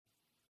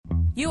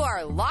You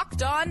are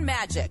Locked On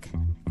Magic,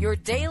 your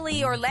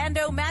daily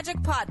Orlando Magic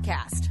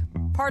podcast,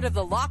 part of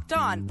the Locked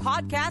On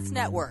Podcast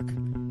Network,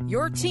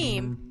 your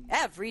team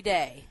every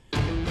day.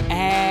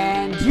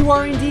 And you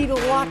are indeed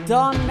Locked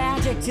On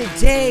Magic.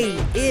 Today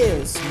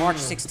is March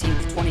 16th,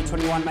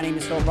 2021. My name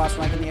is Philip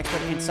Rossman. I'm the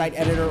expert insight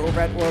editor over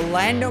at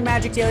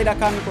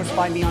OrlandoMagicDaily.com. Of course,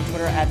 find me on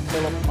Twitter at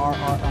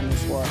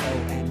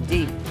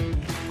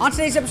PhilipRR_OMD. On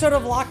today's episode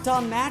of Locked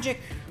On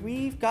Magic,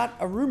 we've got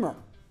a rumor.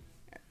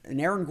 An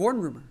Aaron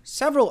Gordon rumor.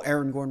 Several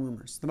Aaron Gordon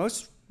rumors. The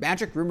most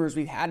Magic rumors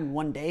we've had in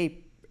one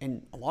day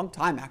in a long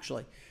time,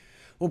 actually.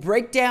 We'll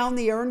break down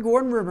the Aaron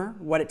Gordon rumor,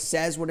 what it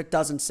says, what it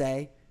doesn't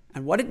say,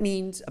 and what it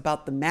means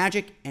about the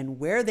Magic and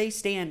where they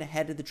stand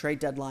ahead of the trade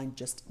deadline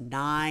just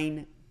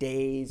 9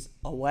 days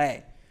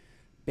away.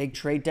 Big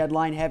trade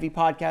deadline heavy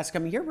podcast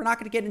coming here. We're not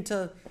going to get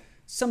into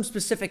some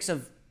specifics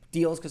of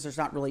deals because there's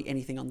not really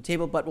anything on the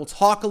table, but we'll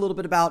talk a little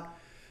bit about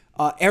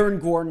Aaron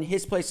Gordon,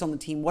 his place on the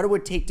team, what it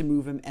would take to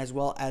move him, as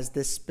well as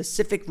this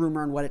specific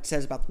rumor and what it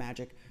says about the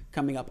Magic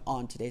coming up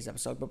on today's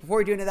episode. But before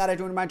we do any of that, I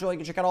do want to remind you all you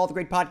can check out all the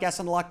great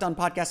podcasts on the Locked On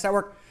Podcast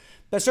Network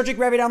by searching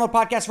for every download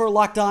podcast for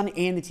Locked On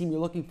and the team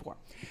you're looking for.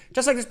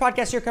 Just like this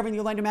podcast here covering the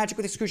Orlando Magic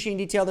with excruciating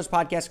detail, there's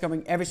podcasts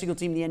covering every single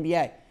team in the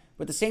NBA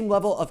with the same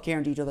level of care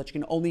and detail that you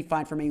can only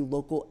find from a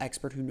local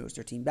expert who knows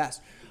their team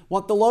best.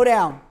 Want the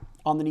lowdown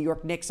on the New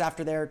York Knicks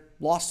after their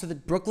loss to the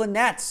Brooklyn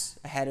Nets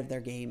ahead of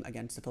their game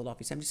against the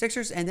Philadelphia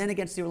 76ers and then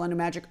against the Orlando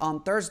Magic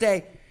on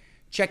Thursday?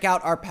 Check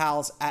out our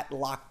pals at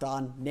Locked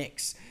On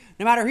Knicks.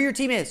 No matter who your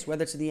team is,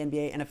 whether it's in the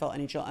NBA, NFL,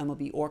 NHL,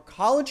 MLB, or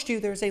college too,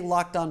 there's a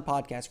Locked On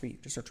podcast for you.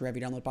 Just search for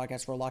every download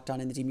podcast for Locked On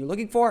and the team you're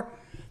looking for.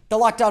 The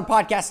Locked On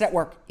Podcast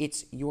Network.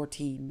 It's your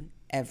team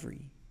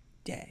every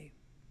day.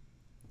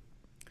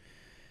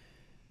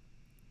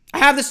 I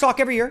have this talk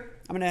every year.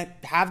 I'm going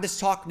to have this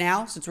talk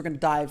now since we're going to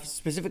dive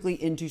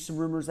specifically into some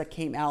rumors that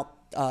came out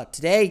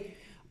today.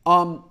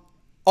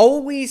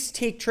 Always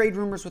take trade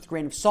rumors with a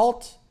grain of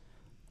salt.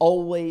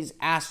 Always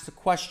ask the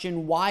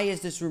question, why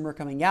is this rumor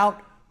coming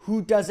out?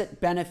 Who does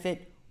it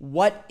benefit?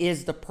 What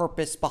is the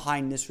purpose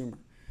behind this rumor?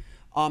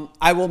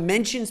 I will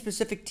mention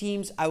specific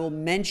teams. I will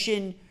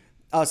mention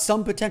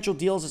some potential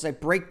deals as I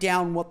break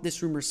down what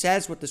this rumor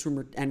says, what this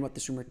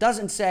rumor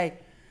doesn't say.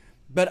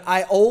 But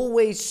I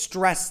always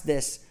stress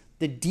this.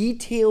 The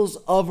details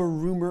of a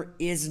rumor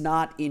is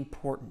not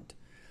important.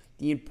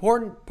 The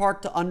important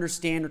part to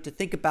understand or to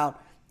think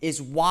about is,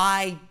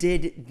 why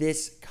did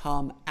this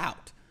come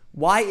out?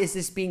 Why is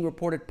this being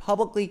reported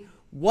publicly?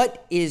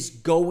 What is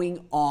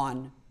going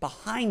on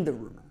behind the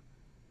rumor?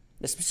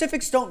 The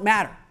specifics don't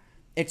matter.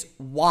 It's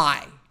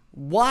why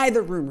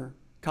the rumor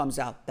comes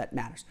out that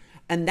matters.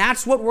 And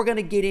that's what we're going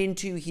to get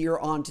into here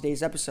on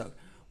today's episode.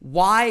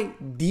 Why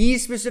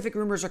these specific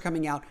rumors are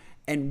coming out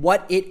and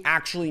what it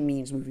actually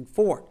means moving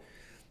forward.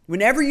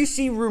 Whenever you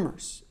see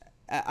rumors,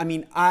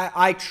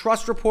 I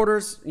trust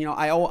reporters.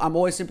 I'm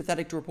always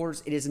sympathetic to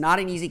reporters. It is not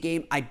an easy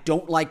game. I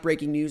don't like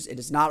breaking news. It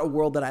is not a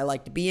world that I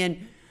like to be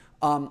in.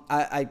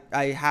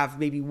 I have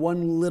maybe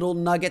one little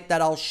nugget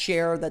that I'll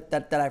share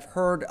that I've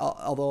heard,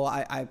 although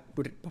I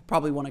would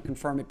probably want to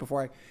confirm it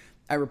before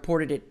I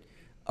report it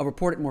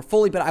more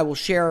fully. But I will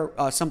share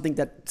something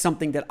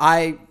that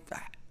I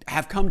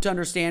have come to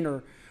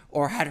understand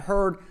or had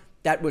heard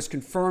that was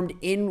confirmed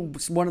in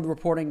one of the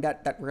reporting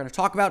that we're going to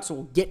talk about. So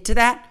we'll get to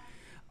that.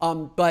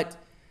 But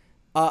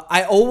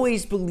I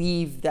always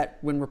believe that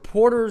when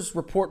reporters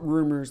report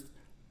rumors,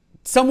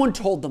 someone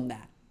told them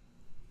that.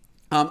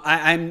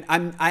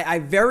 I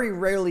very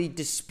rarely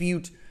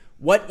dispute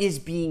what is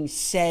being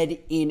said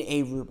in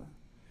a rumor.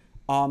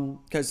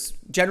 Because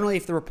generally,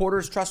 if the reporter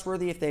is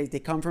trustworthy, if they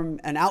come from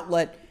an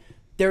outlet,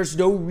 there's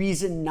no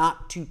reason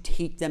not to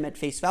take them at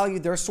face value.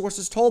 Their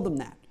sources told them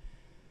that.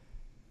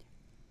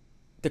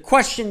 The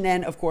question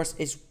then, of course,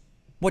 is,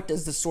 what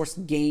does the source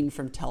gain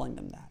from telling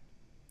them that?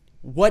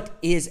 What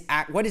is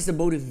the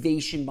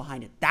motivation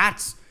behind it?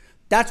 That's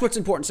what's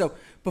important. So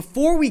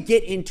before we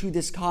get into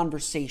this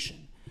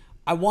conversation,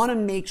 I want to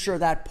make sure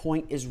that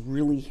point is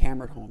really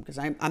hammered home, because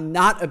I'm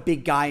not a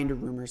big guy into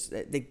rumors.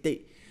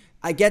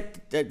 I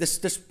get this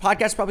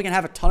podcast is probably going to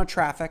have a ton of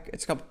traffic.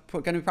 It's going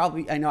to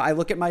probably, I know, I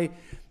look at my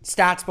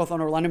stats both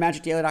on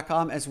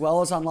OrlandoMagicDaily.com as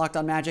well as on Locked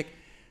On Magic.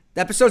 The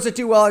episodes that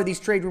do well are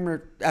these trade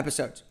rumor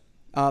episodes.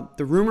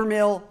 The rumor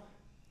mill,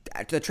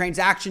 the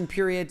transaction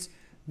periods,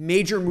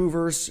 major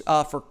movers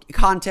for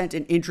content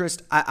and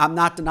interest. I'm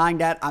not denying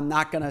that. I'm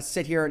not going to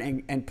sit here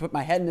and put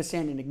my head in the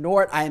sand and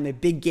ignore it. I am a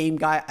big game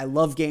guy. I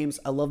love games.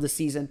 I love the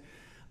season.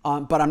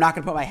 But I'm not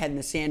going to put my head in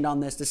the sand on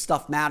this. This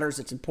stuff matters.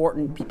 It's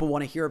important. People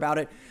want to hear about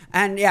it.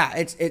 And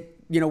yeah,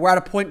 we're at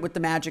a point with the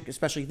Magic,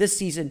 especially this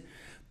season,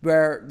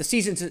 where the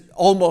season's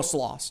almost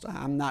lost.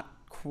 I'm not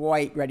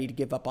quite ready to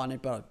give up on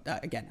it, but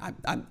again,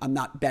 I'm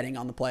not betting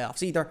on the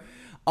playoffs either.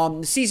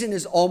 The season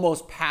is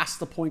almost past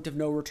the point of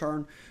no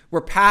return.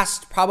 We're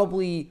past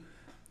probably,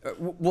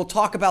 we'll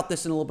talk about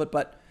this in a little bit,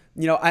 but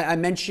I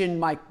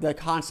mentioned the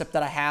concept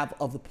that I have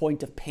of the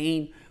point of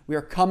pain. We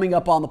are coming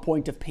up on the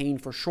point of pain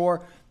for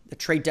sure. The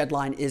trade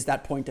deadline is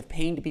that point of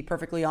pain, to be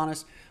perfectly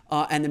honest.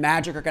 And the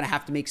Magic are going to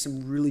have to make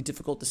some really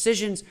difficult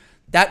decisions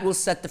that will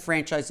set the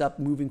franchise up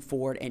moving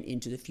forward and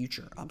into the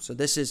future. So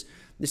this is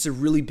a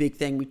really big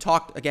thing. We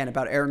talked again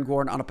about Aaron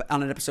Gordon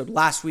on an episode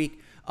last week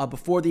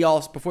before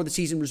the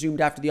season resumed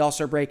after the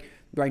All-Star break,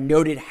 where I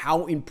noted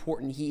how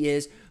important he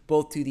is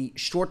both to the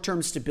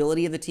short-term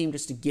stability of the team,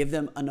 just to give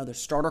them another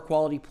starter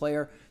quality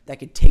player that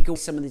could take away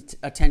some of the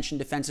attention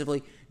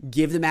defensively,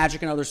 give the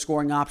Magic another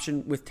scoring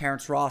option with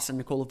Terrence Ross and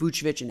Nikola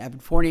Vucevic and Evan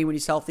Fournier when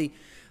he's healthy.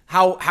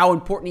 How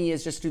important he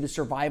is just to the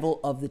survival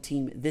of the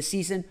team this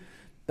season,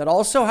 but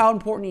also how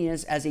important he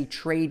is as a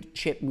trade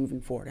chip moving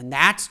forward. And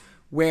that's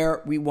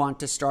where we want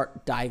to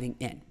start diving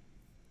in.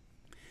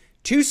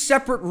 Two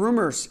separate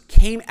rumors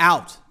came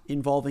out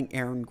involving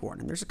Aaron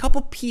Gordon. There's a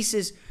couple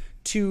pieces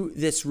to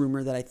this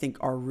rumor that I think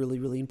are really,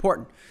 really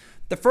important.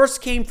 The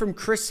first came from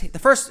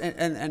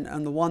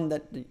and the one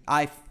that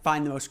I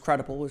find the most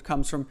credible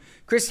comes from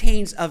Chris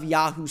Haynes of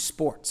Yahoo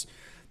Sports.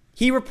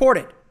 He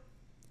reported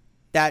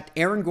that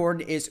Aaron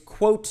Gordon is,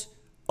 quote,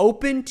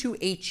 open to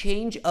a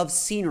change of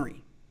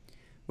scenery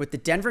with the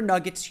Denver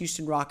Nuggets,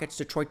 Houston Rockets,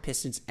 Detroit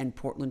Pistons, and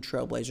Portland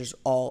Trail Blazers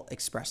all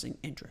expressing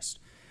interest.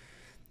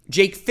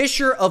 Jake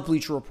Fisher of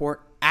Bleacher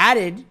Report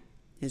added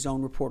his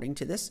own reporting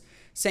to this,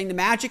 saying the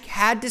Magic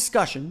had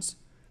discussions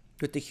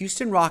with the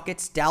Houston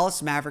Rockets,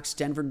 Dallas Mavericks,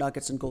 Denver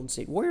Nuggets, and Golden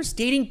State Warriors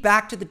dating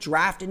back to the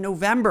draft in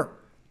November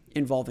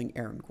involving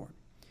Aaron Gordon.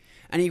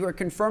 And he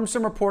confirmed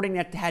some reporting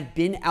that had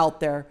been out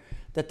there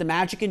that the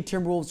Magic and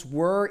Timberwolves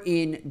were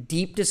in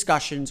deep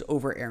discussions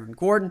over Aaron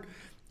Gordon,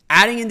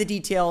 adding in the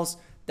details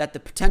that the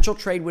potential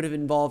trade would have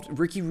involved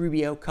Ricky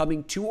Rubio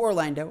coming to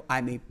Orlando.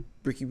 I'm a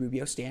Ricky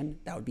Rubio stan.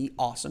 That would be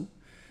awesome,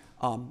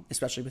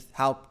 especially with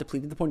how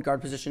depleted the point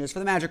guard position is for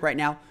the Magic right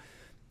now,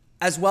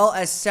 as well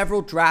as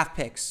several draft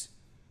picks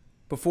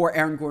before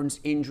Aaron Gordon's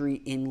injury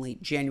in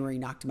late January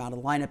knocked him out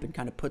of the lineup and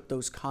kind of put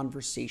those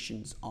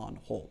conversations on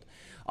hold.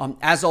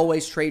 As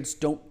always, trades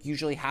don't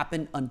usually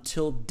happen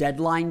until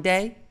deadline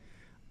day.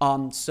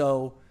 I'm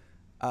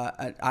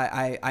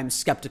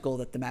skeptical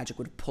that the Magic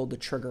would have pulled the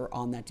trigger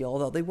on that deal,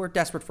 although they were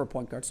desperate for a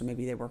point guard, so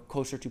maybe they were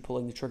closer to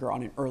pulling the trigger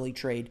on an early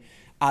trade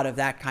out of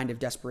that kind of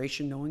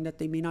desperation, knowing that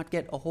they may not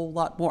get a whole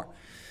lot more.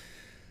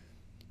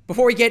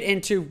 Before we get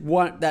into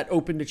that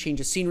open to change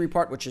of scenery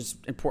part, which is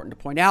important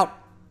to point out,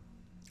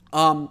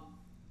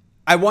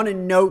 I want to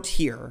note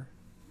here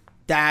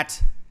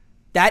that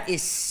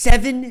is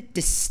 7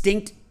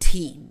 distinct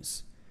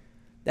teams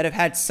that have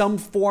had some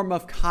form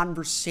of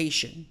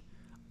conversation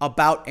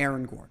about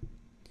Aaron Gordon.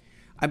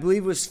 I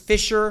believe it was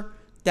Fisher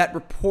that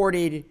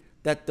reported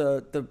that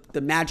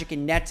the Magic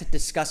and Nets had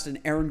discussed an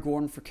Aaron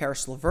Gordon for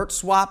Karis LeVert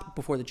swap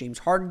before the James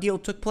Harden deal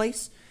took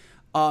place.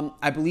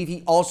 I believe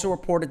he also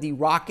reported the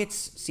Rockets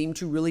seem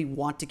to really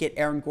want to get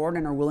Aaron Gordon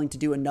and are willing to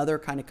do another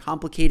kind of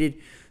complicated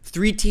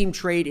 3-team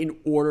trade in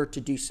order to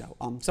do so.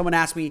 Someone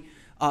asked me,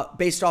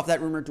 based off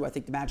that rumor, do I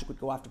think the Magic would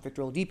go after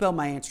Victor Oladipo?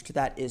 My answer to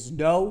that is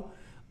no.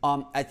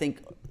 I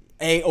think,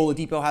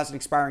 Oladipo has an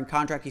expiring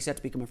contract. He's set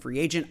to become a free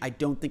agent. I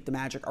don't think the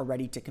Magic are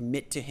ready to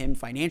commit to him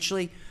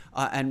financially,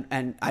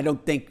 and I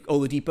don't think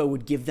Oladipo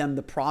would give them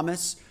the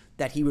promise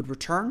that he would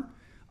return.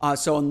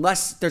 So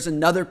unless there's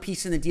another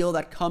piece in the deal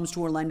that comes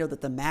to Orlando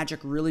that the Magic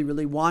really,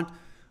 really want,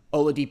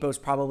 Oladipo's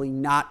probably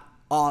not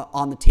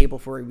on the table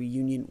for a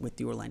reunion with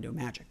the Orlando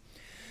Magic.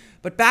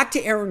 But back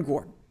to Aaron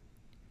Gordon.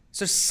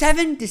 So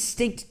 7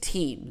 distinct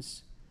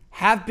teams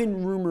have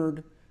been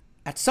rumored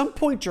at some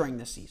point during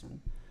this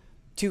season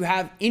to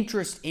have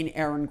interest in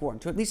Aaron Gordon,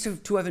 to at least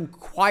to have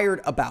inquired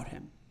about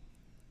him.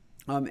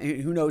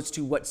 Who knows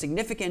to what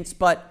significance,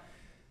 but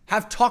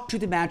have talked to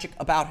the Magic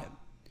about him.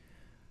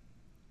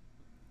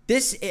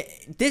 This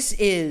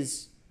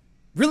is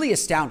really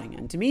astounding.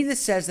 And to me, this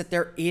says that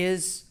there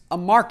is a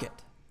market,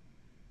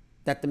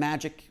 that the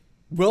Magic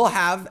will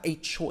have a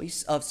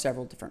choice of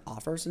several different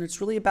offers. And it's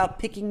really about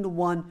picking the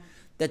one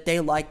that they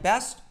like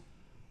best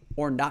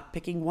or not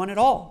picking one at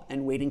all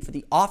and waiting for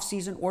the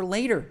offseason or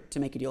later to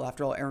make a deal.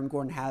 After all, Aaron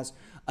Gordon has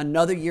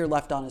another year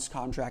left on his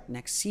contract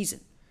next season.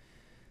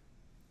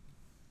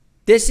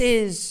 This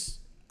is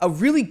a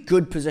really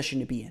good position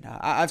to be in.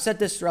 I've said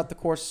this throughout the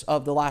course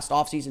of the last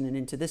offseason and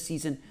into this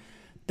season.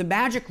 The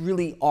Magic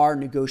really are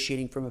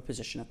negotiating from a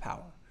position of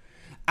power.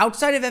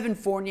 Outside of Evan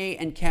Fournier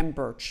and Khem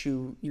Birch,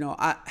 who,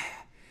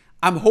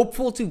 I'm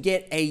hopeful to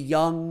get a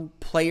young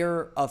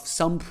player of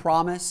some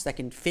promise that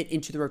can fit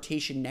into the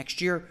rotation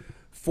next year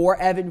for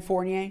Evan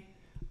Fournier.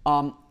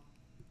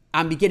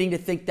 I'm beginning to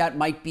think that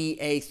might be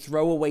a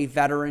throwaway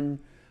veteran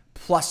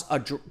plus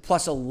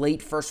a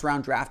late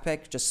first-round draft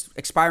pick. Just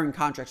expiring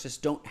contracts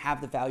just don't have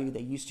the value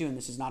they used to, and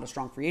this is not a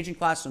strong free agent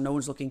class, so no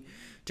one's looking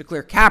to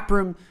clear cap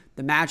room.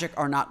 The Magic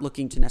are not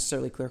looking to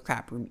necessarily clear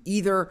cap room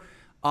either.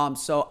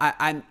 So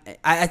I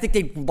think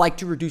they'd like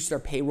to reduce their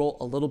payroll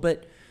a little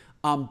bit,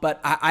 but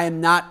I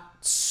am not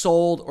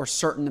sold or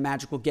certain the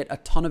Magic will get a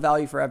ton of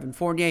value for Evan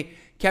Fournier.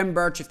 Khem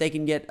Birch, if they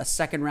can get a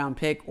second-round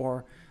pick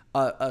or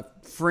a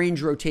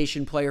fringe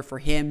rotation player for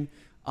him,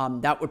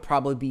 that would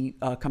probably be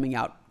coming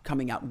out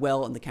coming out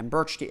well in the Khem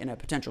Birch in a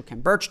potential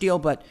Khem Birch deal,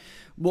 but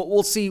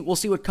we'll see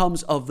what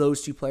comes of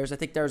those two players. I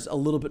think there's a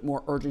little bit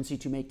more urgency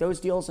to make those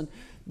deals, and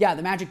yeah,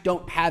 the Magic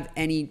don't have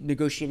any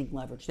negotiating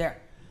leverage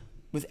there.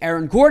 With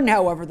Aaron Gordon,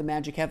 however, the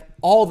Magic have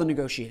all the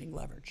negotiating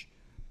leverage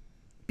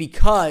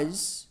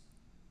because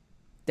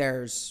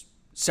there's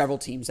several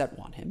teams that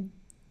want him.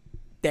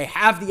 They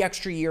have the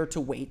extra year to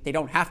wait. They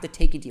don't have to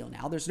take a deal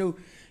now. There's no,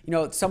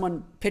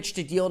 someone pitched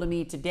a deal to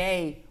me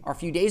today or a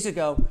few days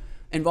ago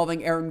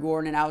involving Aaron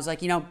Gordon, and I was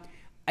like,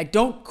 I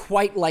don't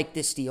quite like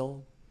this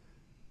deal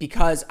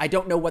because I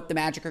don't know what the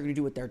Magic are going to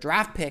do with their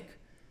draft pick.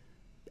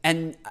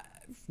 And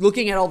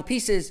looking at all the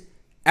pieces,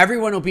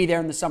 everyone will be there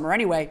in the summer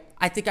anyway.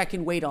 I think I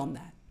can wait on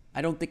that.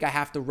 I don't think I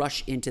have to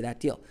rush into that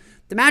deal.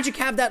 The Magic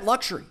have that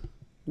luxury.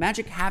 The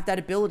Magic have that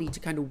ability to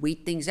kind of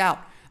wait things out.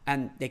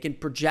 And they can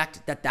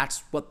project that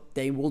that's what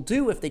they will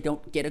do if they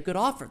don't get a good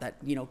offer.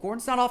 That,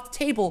 Gordon's not off the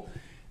table.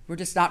 We're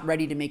just not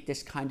ready to make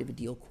this kind of a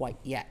deal quite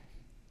yet.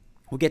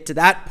 We'll get to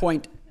that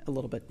point a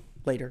little bit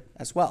later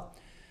as well.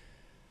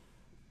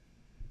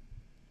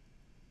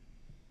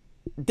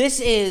 This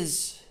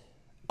is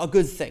a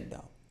good thing,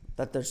 though,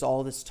 that there's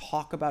all this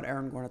talk about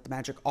Aaron Gordon. That the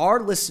Magic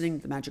are listening.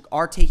 The Magic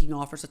are taking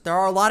offers. That there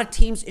are a lot of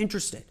teams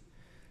interested.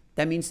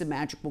 That means the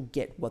Magic will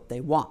get what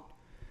they want.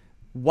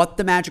 What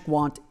the Magic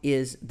want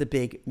is the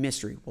big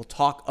mystery. We'll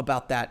talk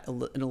about that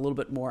in a little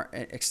bit more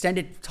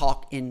extended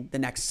talk in the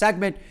next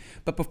segment.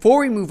 But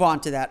before we move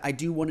on to that, I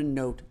do want to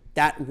note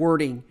that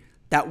wording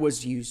that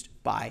was used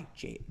by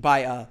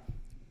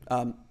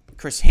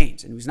Chris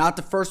Haynes. And he was not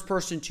the first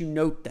person to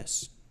note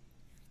this,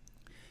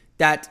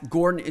 that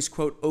Gordon is,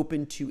 quote,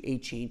 open to a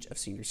change of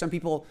scenery. Some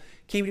people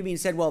came to me and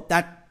said, well,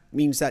 that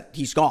means that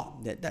he's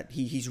gone, that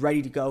he's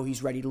ready to go,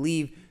 he's ready to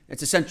leave.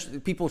 It's essentially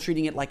people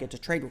treating it like it's a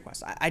trade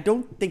request. I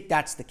don't think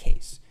that's the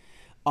case.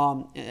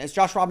 As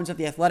Josh Robbins of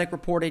The Athletic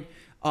reported,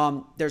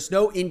 there's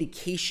no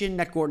indication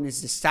that Gordon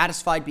is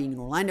dissatisfied being in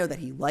Orlando, that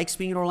he likes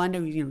being in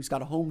Orlando. He's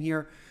got a home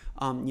here.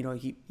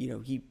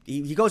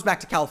 He goes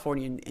back to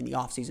California in the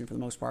offseason for the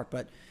most part,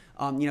 but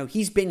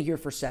he's been here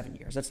for 7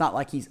 years. It's not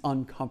like he's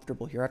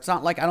uncomfortable here. It's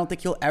not like I don't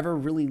think he'll ever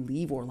really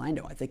leave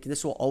Orlando. I think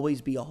this will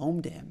always be a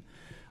home to him.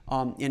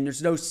 And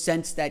there's no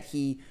sense that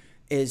he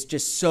is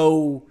just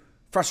so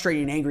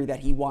frustrated and angry that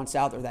he wants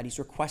out or that he's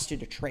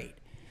requested a trade.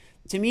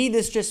 To me,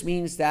 this just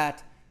means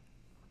that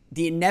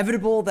the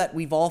inevitable that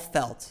we've all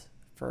felt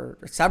for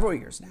several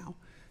years now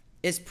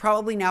is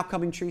probably now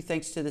coming true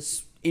thanks to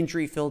this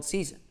injury-filled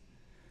season.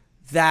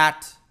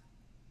 That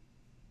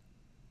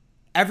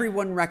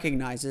everyone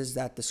recognizes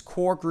that this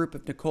core group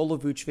of Nikola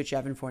Vucevic,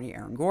 Evan Fournier,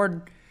 Aaron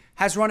Gordon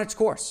has run its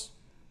course.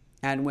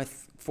 And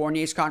with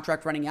Fournier's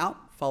contract running out,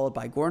 followed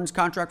by Gordon's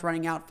contract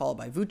running out, followed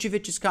by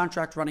Vucevic's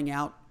contract running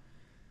out,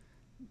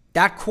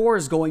 that core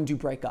is going to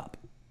break up.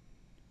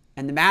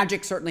 And the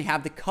Magic certainly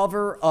have the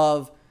cover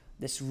of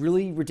this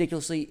really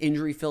ridiculously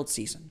injury-filled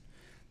season.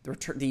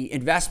 The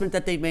investment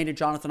that they've made in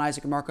Jonathan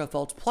Isaac and Marco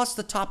Fultz, plus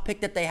the top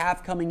pick that they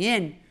have coming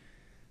in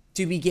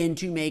to begin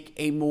to make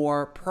a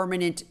more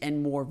permanent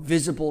and more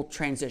visible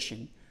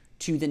transition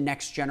to the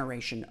next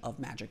generation of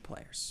Magic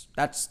players.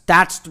 That's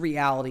the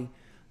reality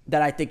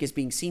that I think is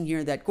being seen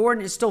here, that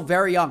Gordon is still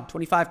very young,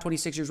 25,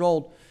 26 years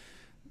old.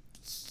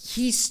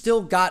 He's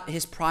still got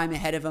his prime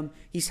ahead of him.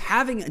 He's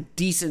having a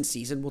decent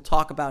season. We'll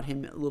talk about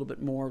him a little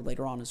bit more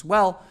later on as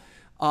well.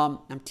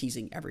 I'm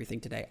teasing everything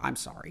today. I'm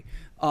sorry.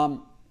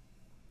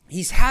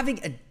 He's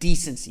having a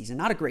decent season.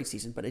 Not a great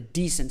season, but a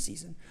decent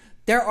season.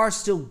 There are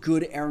still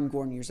good Aaron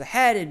Gordon years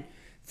ahead, and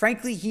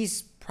frankly,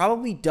 he's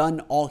probably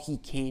done all he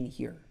can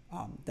here.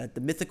 That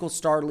the mythical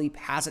star leap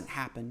hasn't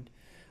happened.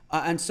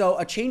 And so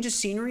a change of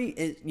scenery,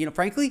 is,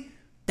 frankly,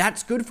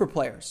 that's good for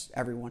players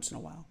every once in a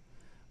while.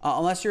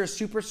 Unless you're a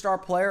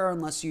superstar player, or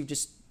unless you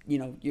just,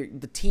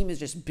 the team is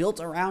just built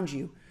around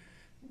you.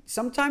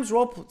 Sometimes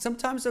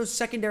those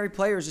secondary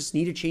players just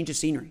need a change of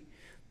scenery,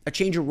 a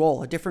change of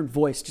role, a different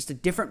voice, just a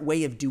different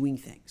way of doing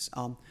things.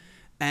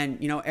 And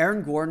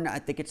Aaron Gordon, I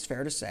think it's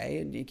fair to say,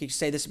 and you can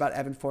say this about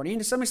Evan Fournier,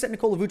 and to some extent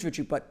Nikola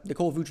Vucevic, but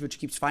Nikola Vucevic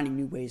keeps finding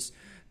new ways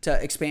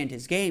to expand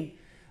his game.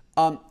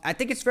 I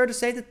think it's fair to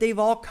say that they've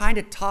all kind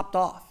of topped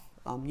off.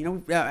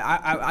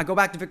 I go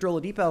back to Victor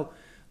Oladipo.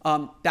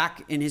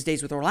 Back in his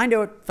days with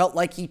Orlando, it felt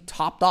like he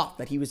topped off,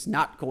 that he was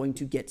not going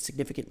to get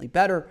significantly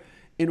better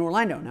in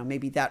Orlando. Now,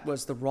 maybe that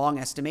was the wrong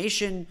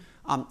estimation.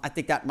 I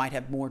think that might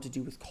have more to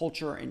do with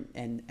culture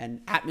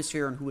and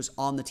atmosphere and who was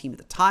on the team at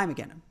the time.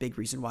 Again, a big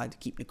reason why to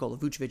keep Nikola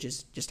Vucevic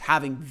is just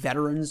having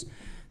veterans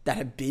that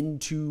have been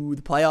to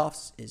the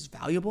playoffs is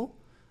valuable.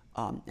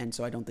 And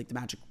so I don't think the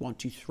Magic want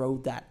to throw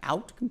that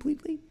out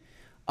completely.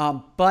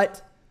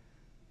 But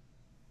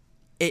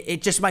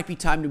it just might be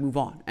time to move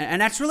on.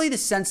 And that's really the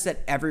sense that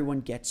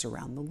everyone gets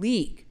around the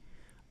league.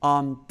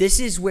 This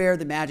is where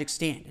the Magic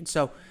stand. And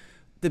so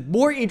the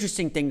more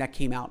interesting thing that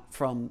came out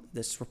from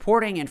this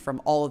reporting and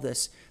from all of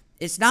this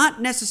is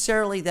not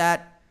necessarily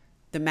that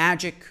the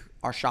Magic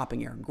are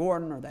shopping Aaron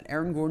Gordon or that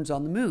Aaron Gordon's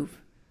on the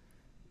move.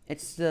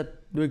 It's the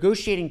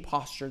negotiating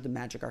posture the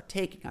Magic are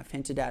taking. I've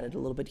hinted at it a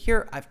little bit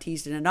here. I've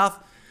teased it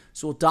enough.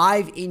 So we'll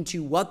dive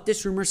into what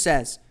this rumor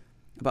says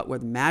about where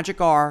the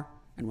Magic are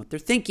and what they're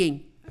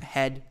thinking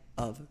ahead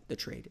of the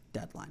trade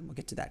deadline. We'll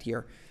get to that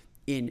here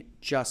in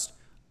just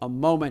a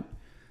moment.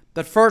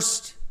 But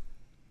first,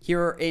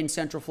 here in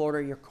Central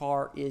Florida, your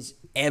car is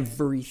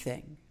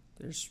everything.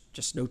 There's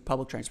just no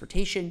public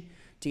transportation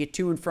to get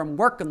to and from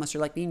work unless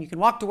you're like me and you can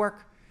walk to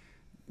work.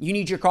 You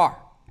need your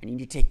car and you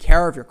need to take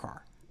care of your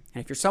car.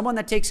 And if you're someone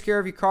that takes care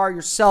of your car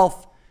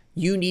yourself,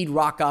 you need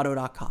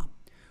RockAuto.com.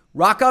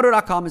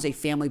 RockAuto.com is a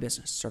family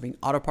business serving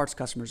auto parts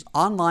customers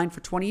online for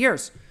 20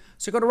 years.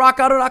 So go to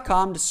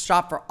RockAuto.com to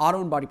shop for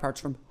auto and body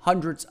parts from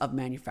hundreds of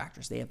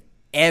manufacturers. They have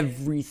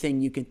everything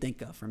you can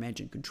think of, from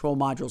engine control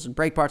modules and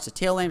brake parts to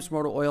tail lamps,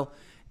 motor oil,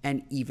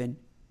 and even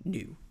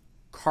new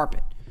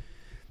carpet.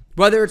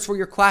 Whether it's for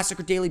your classic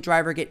or daily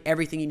driver, get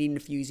everything you need in a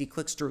few easy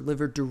clicks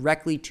delivered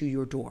directly to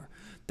your door.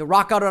 The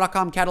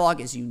RockAuto.com catalog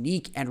is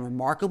unique and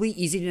remarkably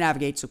easy to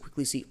navigate, so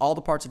quickly see all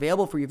the parts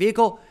available for your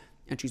vehicle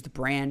and choose the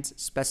brands,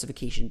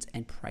 specifications,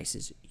 and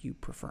prices you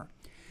prefer.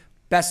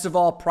 Best of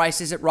all,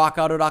 prices at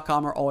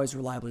RockAuto.com are always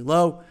reliably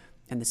low,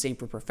 and the same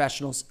for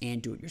professionals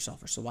and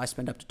do-it-yourselfers. So why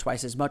spend up to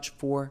twice as much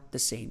for the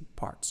same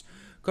parts?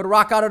 Go to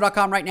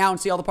RockAuto.com right now and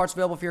see all the parts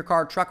available for your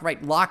car or truck.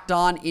 Right, Locked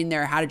On in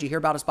there. How did you hear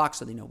about us box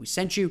so they know we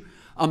sent you?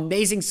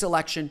 Amazing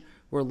selection,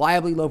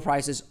 reliably low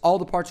prices, all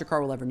the parts your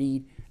car will ever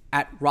need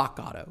at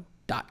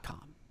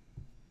RockAuto.com.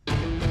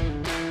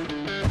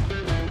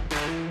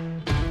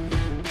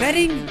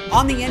 Betting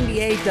on the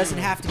NBA doesn't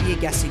have to be a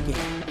guessing game.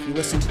 If you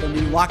listen to the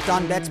new Locked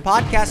On Bets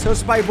podcast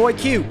hosted by your boy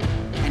Q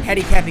and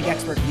handicapping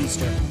expert Lee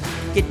Sterling.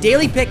 Get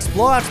daily picks,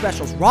 blowout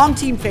specials, wrong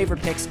team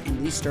favorite picks,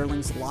 and Lee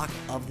Sterling's lock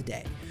of the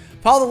day.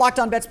 Follow the Locked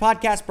On Bets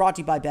podcast brought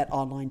to you by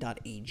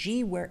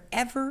BetOnline.ag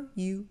wherever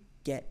you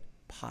get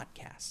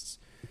podcasts.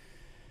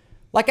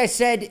 Like I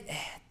said,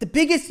 the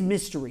biggest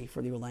mystery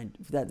for the Orlando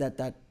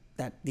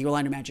that the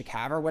Orlando Magic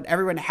have, or what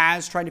everyone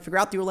has trying to figure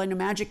out the Orlando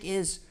Magic,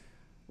 is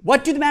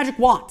what do the Magic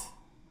want?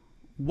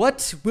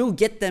 What will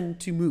get them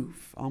to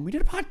move? We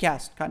did a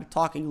podcast kind of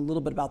talking a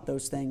little bit about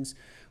those things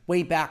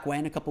way back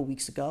when, a couple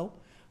weeks ago.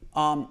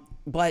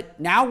 But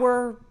now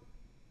we're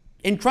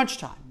in crunch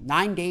time,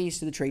 9 days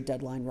to the trade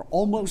deadline. We're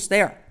almost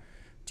there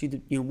to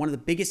one of the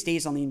biggest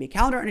days on the NBA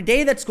calendar, and a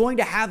day that's going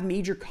to have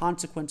major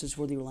consequences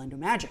for the Orlando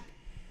Magic.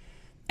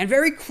 And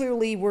very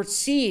clearly, we're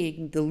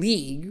seeing the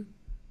league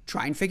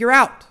try and figure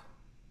out,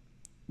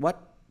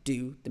 what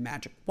do the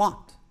Magic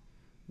want?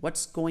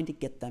 What's going to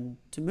get them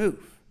to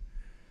move?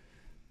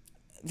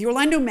 The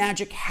Orlando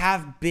Magic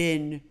have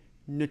been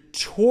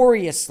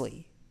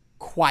notoriously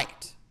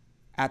quiet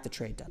at the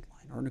trade deadline,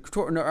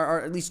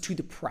 or at least to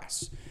the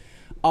press.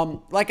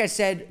 Like I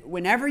said,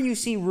 whenever you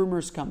see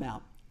rumors come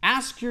out,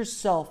 ask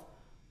yourself,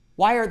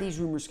 why are these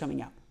rumors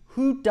coming out?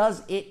 Who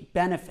does it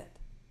benefit?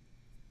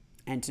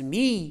 And to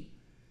me,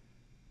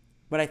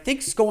 what I think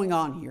is going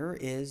on here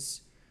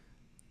is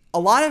a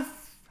lot of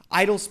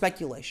idle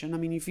speculation. I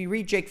mean, if you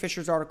read Jake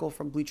Fisher's article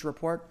from Bleacher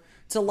Report,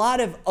 it's a lot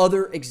of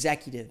other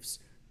executives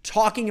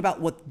talking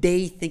about what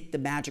they think the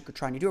Magic are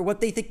trying to do, or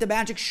what they think the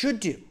Magic should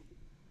do.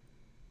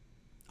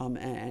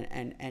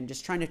 And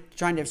just trying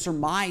to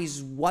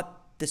surmise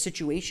what the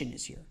situation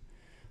is here.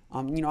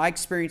 I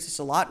experience this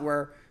a lot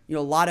where, a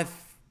lot of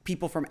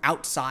people from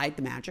outside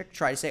the Magic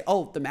try to say,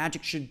 oh, the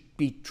Magic should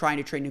be trying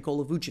to trade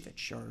Nikola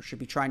Vucevic, or should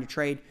be trying to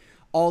trade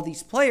all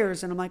these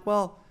players. And I'm like,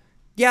 well,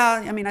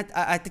 yeah, I mean,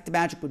 I think the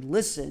Magic would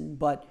listen,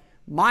 but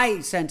my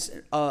sense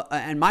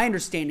and my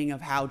understanding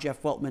of how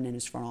Jeff Weltman and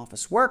his front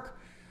office work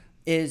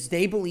is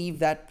they believe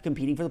that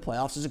competing for the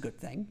playoffs is a good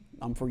thing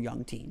for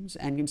young teams.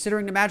 And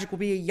considering the Magic will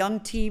be a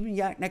young team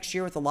next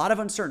year with a lot of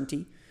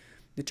uncertainty,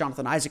 with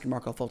Jonathan Isaac and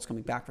Markelle Fultz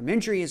coming back from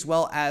injury, as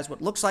well as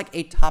what looks like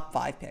a top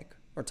 5 pick,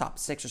 or top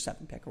 6 or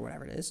 7 pick, or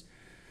whatever it is,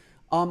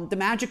 the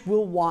Magic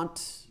will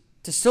want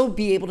to still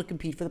be able to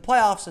compete for the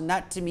playoffs, and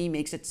that to me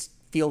makes it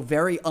feel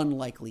very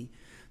unlikely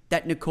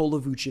that Nikola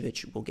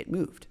Vucevic will get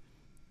moved.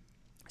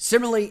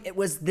 Similarly, it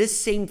was this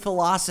same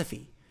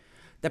philosophy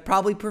that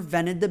probably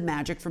prevented the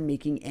Magic from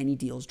making any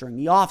deals during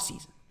the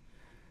offseason.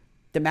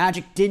 The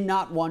Magic did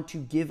not want to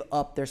give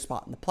up their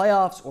spot in the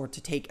playoffs or to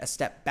take a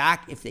step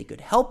back if they could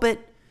help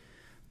it.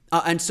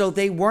 And so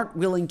they weren't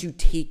willing to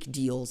take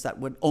deals that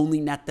would only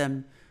net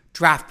them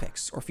draft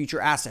picks or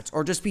future assets,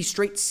 or just be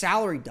straight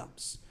salary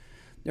dumps.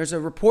 There's a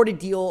reported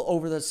deal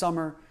over the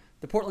summer.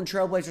 The Portland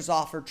Trailblazers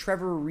offered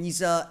Trevor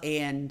Ariza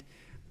and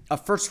a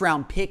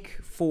first-round pick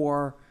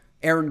for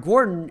Aaron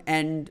Gordon,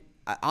 and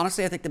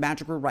honestly, I think the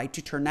Magic were right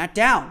to turn that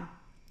down,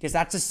 because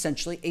that's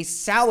essentially a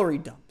salary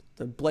dump.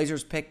 The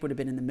Blazers pick would have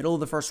been in the middle of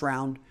the first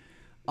round.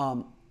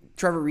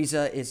 Trevor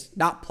Ariza is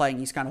not playing.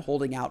 He's kind of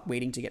holding out,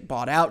 waiting to get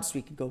bought out so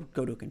he could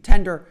go to a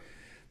contender.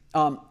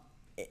 That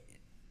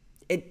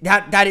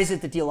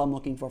isn't the deal I'm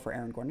looking for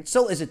Aaron Gordon. It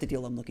still isn't the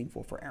deal I'm looking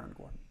for Aaron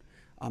Gordon.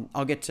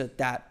 I'll get to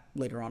that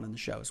later on in the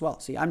show as well.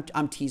 See,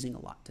 I'm teasing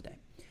a lot today.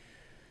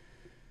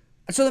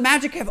 And so the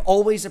Magic have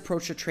always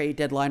approached a trade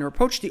deadline, or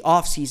approached the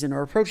offseason,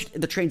 or approached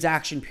the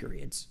transaction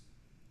periods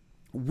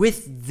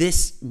with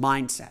this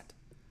mindset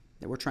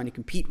that we're trying to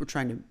compete, we're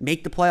trying to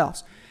make the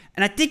playoffs.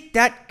 And I think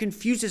that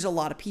confuses a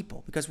lot of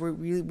people because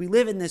we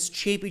live in this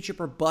championship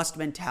or bust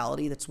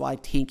mentality. That's why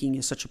tanking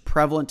is such a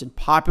prevalent and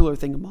popular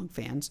thing among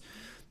fans,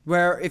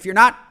 where if you're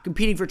not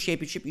competing for a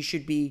championship, you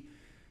should be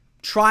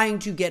trying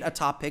to get a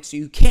top pick so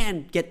you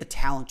can get the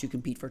talent to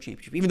compete for a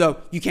championship, even though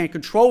you can't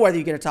control whether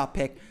you get a top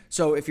pick.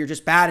 So if you're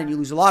just bad and you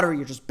lose the lottery,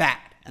 you're just bad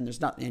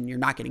and you're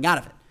not getting out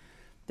of it.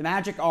 The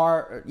Magic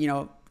are,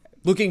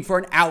 looking for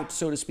an out,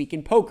 so to speak,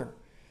 in poker.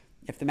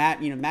 If the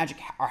Magic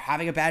are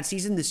having a bad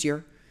season this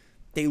year,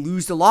 they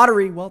lose the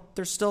lottery, well,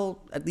 they're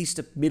still at least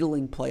a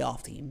middling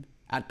playoff team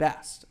at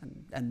best.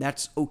 And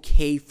that's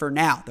okay for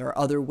now. There are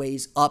other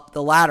ways up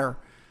the ladder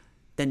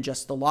than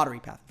just the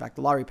lottery path. In fact,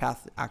 the lottery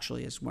path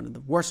actually is one of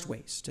the worst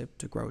ways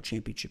to grow a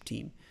championship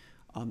team,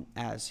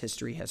 as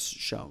history has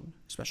shown,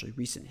 especially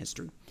recent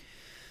history.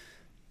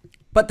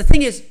 But the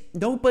thing is,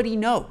 nobody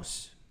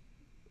knows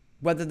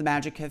whether the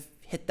Magic have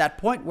hit that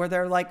point where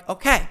they're like,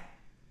 okay,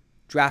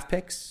 draft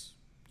picks,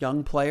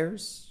 young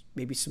players,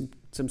 maybe some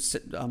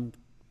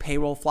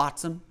payroll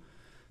flotsam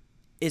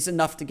is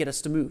enough to get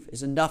us to move,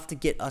 is enough to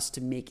get us to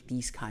make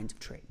these kinds of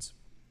trades.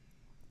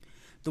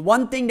 The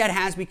one thing that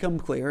has become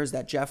clear is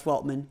that Jeff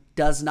Weltman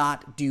does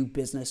not do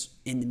business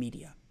in the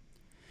media.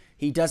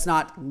 He does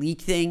not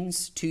leak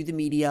things to the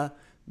media.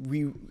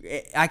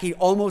 I can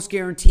almost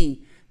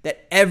guarantee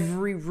that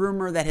every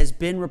rumor that has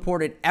been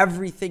reported,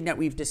 everything that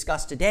we've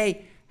discussed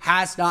today,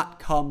 has not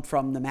come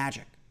from the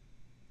Magic.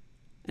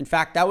 In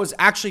fact, that was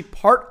actually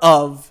part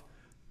of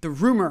the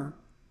rumor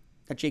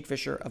that Jake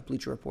Fisher of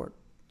Bleacher Report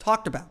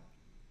talked about.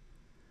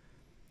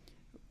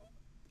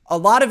 A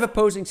lot of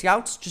opposing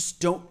scouts just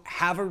don't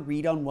have a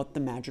read on what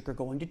the Magic are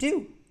going to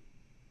do.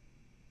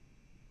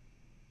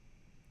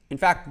 In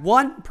fact,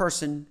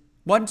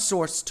 one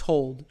source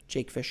told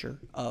Jake Fisher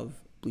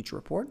of Bleacher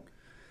Report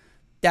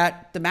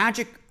that the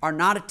Magic are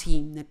not a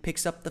team that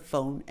picks up the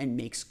phone and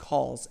makes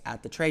calls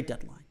at the trade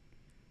deadline.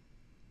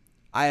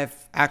 I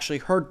have actually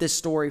heard this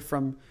story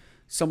from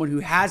someone who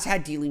has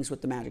had dealings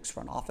with the Magic's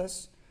front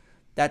office,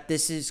 that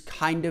this is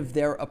kind of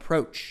their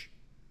approach,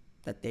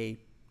 that they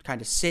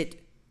kind of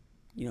sit,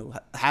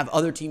 have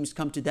other teams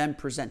come to them,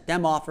 present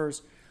them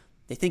offers,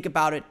 they think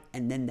about it,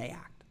 and then they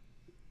act.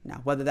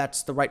 Now, whether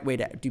that's the right way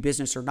to do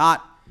business or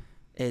not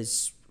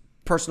is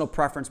personal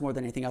preference more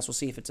than anything else. We'll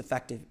see if it's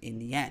effective in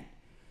the end.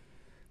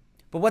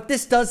 But what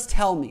this does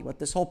tell me, what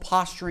this whole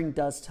posturing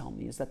does tell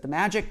me, is that the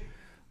Magic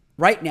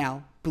right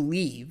now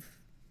believe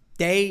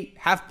they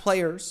have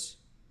players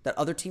that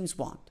other teams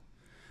want.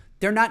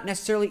 They're not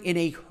necessarily in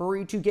a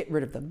hurry to get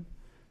rid of them.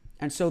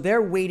 And so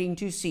they're waiting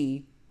to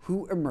see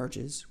who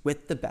emerges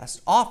with the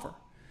best offer.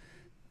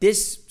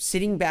 This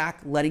sitting back,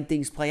 letting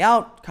things play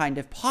out kind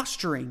of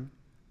posturing,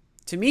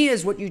 to me,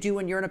 is what you do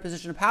when you're in a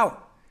position of power.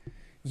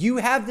 You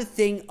have the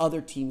thing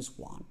other teams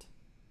want.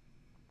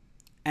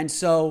 And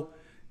so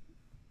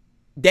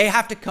they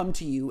have to come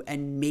to you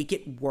and make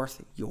it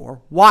worth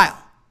your while.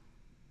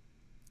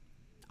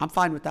 I'm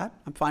fine with that.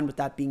 I'm fine with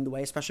that being the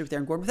way, especially with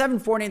Aaron Gordon. With Evan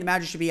Fournier, the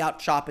Magic should be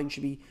out shopping,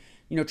 should be,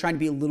 trying to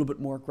be a little bit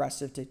more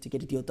aggressive to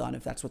get a deal done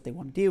if that's what they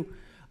want to do.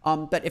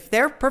 But if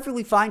they're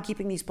perfectly fine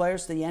keeping these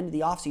players to the end of the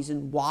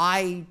offseason,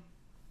 why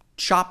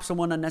shop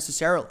someone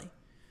unnecessarily?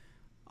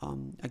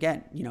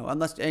 Again,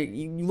 unless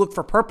you look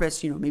for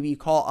purpose, maybe you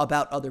call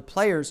about other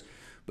players,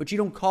 but you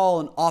don't call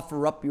and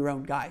offer up your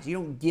own guys. You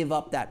don't give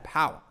up that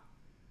power.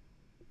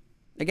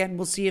 Again,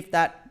 we'll see if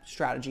that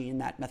strategy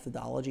and that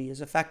methodology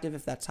is effective,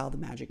 if that's how the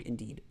Magic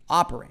indeed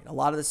operate. A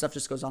lot of this stuff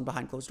just goes on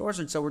behind closed doors,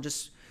 and so we're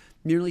just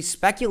merely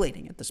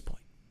speculating at this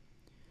point.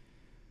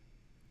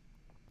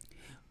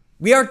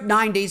 We are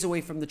 9 days away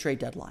from the trade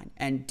deadline,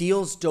 and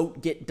deals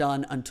don't get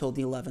done until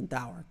the 11th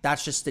hour.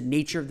 That's just the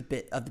nature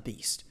of the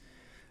beast.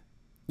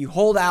 You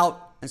hold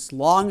out as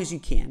long as you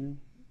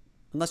can,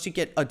 unless you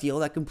get a deal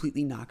that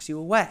completely knocks you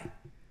away.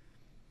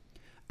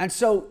 And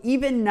so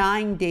even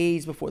 9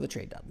 days before the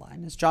trade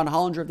deadline, as John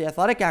Hollinger of The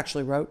Athletic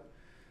actually wrote,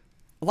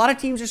 a lot of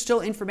teams are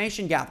still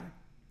information gathering.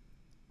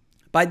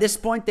 By this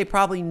point, they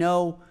probably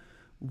know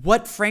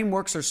what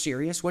frameworks are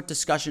serious, what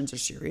discussions are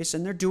serious,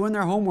 and they're doing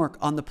their homework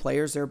on the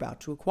players they're about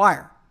to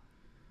acquire.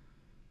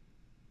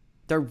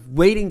 They're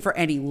waiting for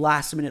any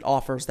last-minute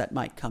offers that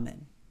might come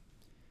in.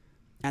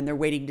 And they're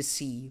waiting to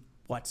see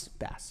what's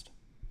best.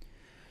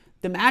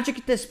 The Magic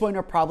at this point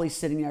are probably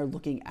sitting there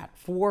looking at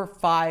 4 or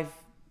 5,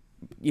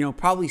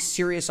 probably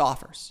serious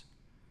offers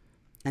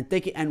and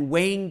thinking and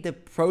weighing the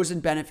pros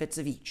and benefits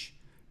of each.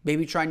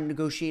 Maybe trying to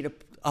negotiate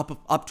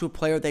up to a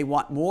player they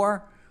want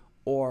more,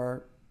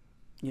 or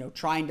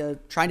trying to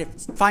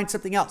find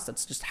something else.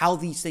 That's just how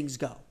these things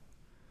go.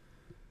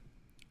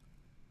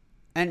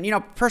 And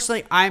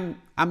personally,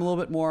 I'm a little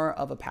bit more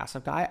of a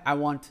passive guy. I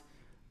want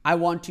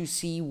to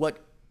see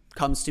what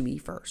comes to me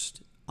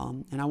first,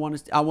 and I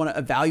want to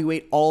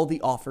evaluate all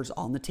the offers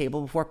on the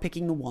table before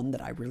picking the one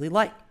that I really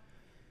like.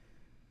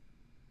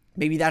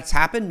 Maybe that's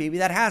happened, maybe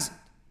that hasn't.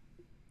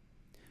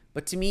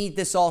 But to me,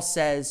 this all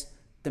says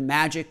the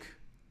Magic,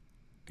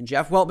 and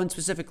Jeff Weltman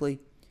specifically,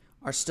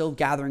 are still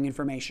gathering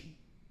information.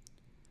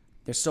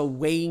 They're still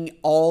weighing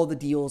all the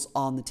deals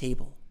on the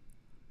table.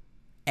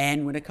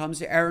 And when it comes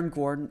to Aaron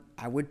Gordon,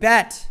 I would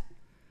bet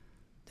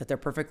that they're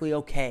perfectly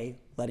okay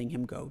letting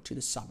him go to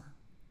the summer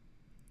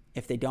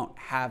if they don't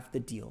have the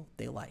deal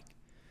they like.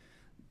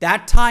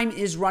 That time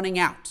is running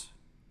out.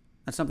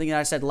 That's something that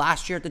I said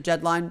last year at the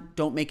deadline.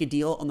 Don't make a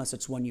deal unless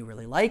it's one you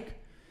really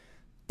like.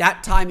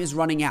 That time is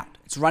running out.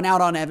 It's run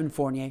out on Evan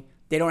Fournier.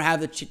 They don't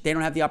have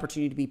the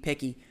opportunity to be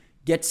picky.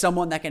 Get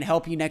someone that can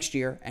help you next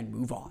year and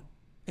move on.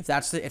 If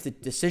the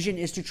decision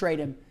is to trade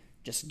him,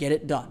 just get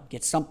it done.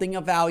 Get something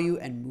of value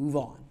and move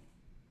on.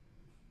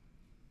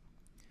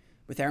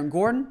 With Aaron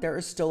Gordon, there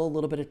is still a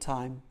little bit of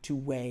time to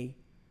weigh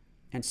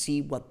and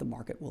see what the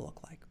market will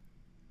look like.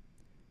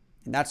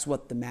 And that's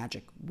what the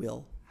Magic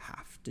will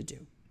have to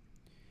do.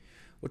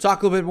 We'll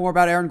talk a little bit more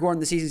about Aaron Gordon,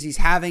 the seasons he's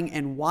having,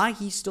 and why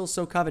he's still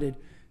so coveted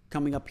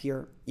coming up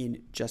here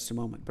in just a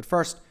moment. But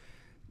first,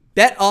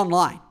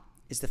 BetOnline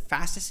is the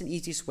fastest and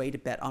easiest way to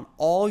bet on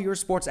all your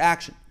sports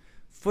action.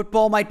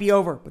 Football might be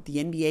over, but the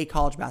NBA,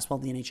 college basketball,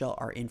 and the NHL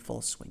are in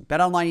full swing.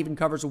 BetOnline even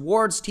covers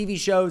awards, TV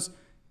shows,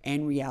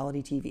 and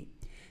reality TV.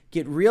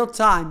 Get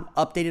real-time,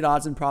 updated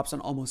odds and props on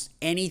almost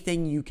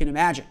anything you can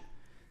imagine.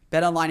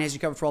 BetOnline has you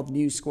covered for all the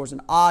news, scores,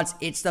 and odds.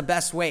 It's the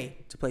best way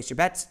to place your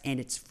bets, and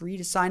it's free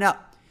to sign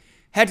up.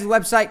 Head to the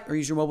website or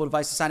use your mobile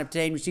device to sign up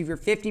today and receive your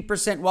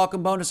 50%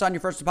 welcome bonus on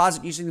your first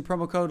deposit using the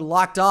promo code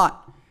LOCKEDON.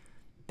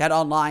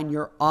 BetOnline,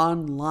 your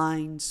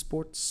online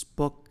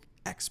sportsbook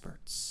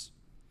experts.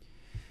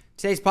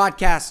 Today's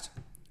podcast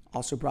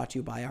also brought to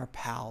you by our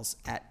pals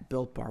at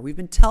Built Bar. We've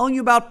been telling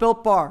you about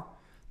Built Bar,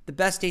 the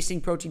best tasting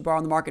protein bar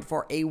on the market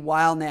for a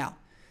while now.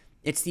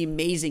 It's the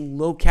amazing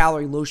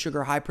low-calorie,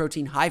 low-sugar,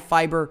 high-protein,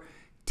 high-fiber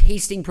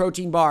tasting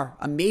protein bar.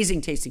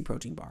 Amazing tasting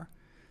protein bar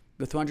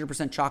with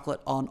 100%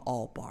 chocolate on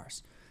all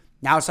bars.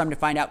 Now it's time to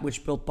find out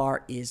which Built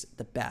Bar is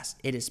the best.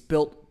 It is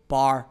Built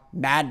Bar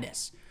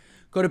Madness.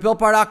 Go to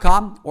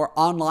BuiltBar.com or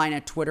online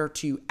at Twitter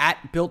to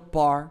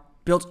 @BuiltBar,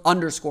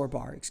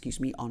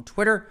 Built_bar, on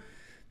Twitter.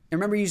 And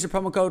remember, use the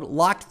promo code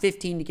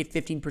LOCKED15 to get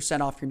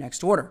 15% off your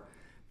next order.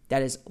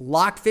 That is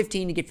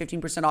LOCKED15 to get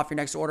 15% off your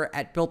next order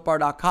at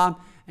BuiltBar.com.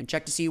 And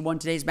check to see who won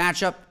today's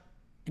matchup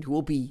and who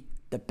will be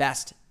the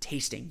best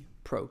tasting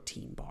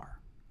protein bar.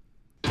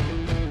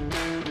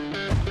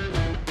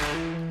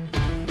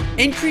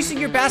 Increasing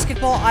your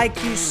basketball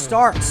IQ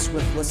starts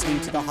with listening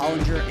to the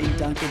Hollinger and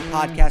Duncan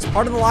podcast,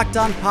 part of the Locked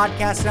On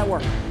Podcast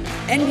Network.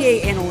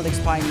 NBA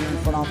analytics pioneer and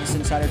front office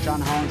insider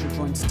John Hollinger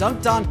joins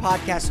Dunked On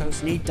podcast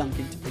host Nate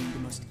Duncan to bring you the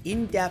most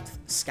in-depth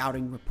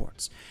scouting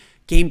reports,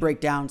 game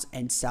breakdowns,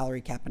 and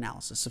salary cap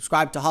analysis.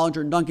 Subscribe to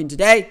Hollinger and Duncan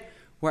today,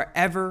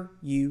 wherever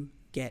you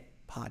get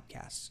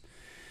podcasts.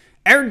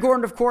 Aaron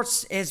Gordon, of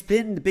course, has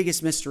been the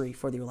biggest mystery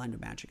for the Orlando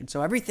Magic, and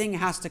so everything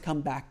has to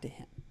come back to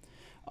him.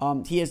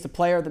 He is the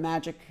player of the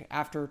Magic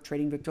after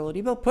trading Victor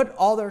Oladipo put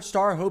all their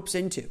star hopes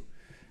into.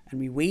 And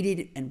we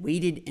waited and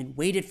waited and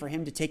waited for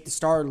him to take the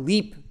star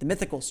leap, the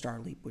mythical star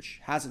leap, which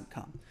hasn't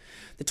come.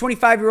 The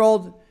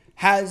 25-year-old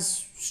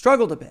has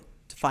struggled a bit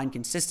to find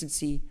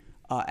consistency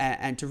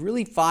and to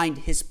really find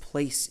his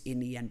place in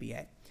the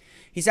NBA.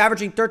 He's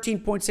averaging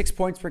 13.6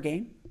 points per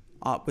game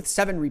with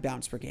 7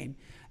 rebounds per game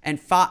and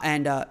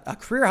a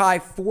career-high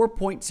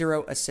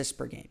 4.0 assists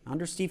per game.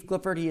 Under Steve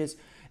Clifford, he has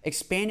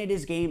expanded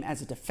his game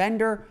as a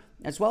defender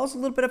as well as a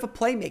little bit of a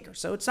playmaker.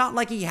 So it's not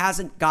like he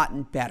hasn't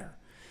gotten better.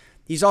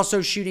 He's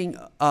also shooting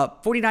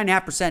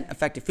 49.5%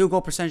 effective field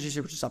goal percentage,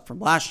 which is up from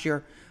last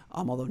year,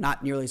 although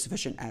not nearly as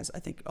sufficient as I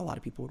think a lot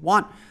of people would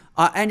want,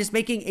 and is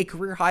making a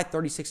career-high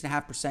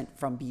 36.5%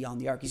 from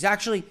beyond the arc. He's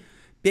actually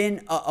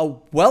been a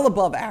well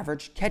above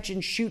average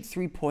catch-and-shoot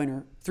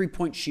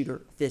three-point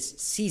shooter this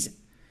season.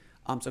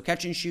 So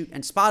catch-and-shoot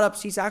and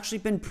spot-ups, he's actually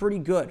been pretty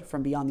good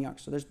from beyond the arc.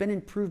 So there's been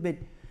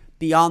improvement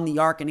beyond the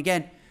arc. And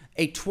again,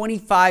 a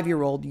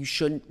 25-year-old you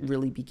shouldn't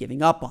really be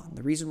giving up on.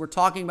 The reason we're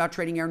talking about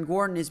trading Aaron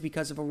Gordon is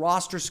because of a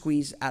roster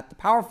squeeze at the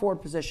power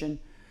forward position.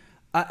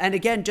 And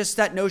again, just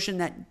that notion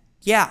that,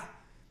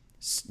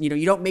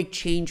 you don't make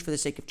change for the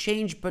sake of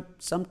change, but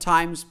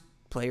sometimes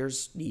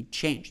players need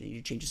change. They need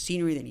to change the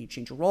scenery. They need to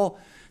change a role.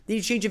 They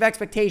need a change of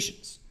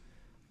expectations.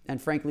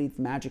 And frankly,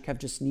 the Magic have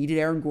just needed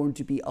Aaron Gordon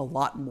to be a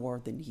lot more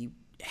than he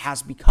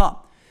has become.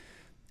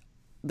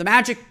 The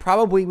Magic,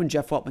 probably when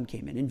Jeff Weltman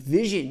came in,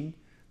 envisioned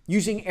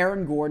using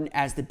Aaron Gordon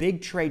as the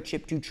big trade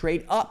chip to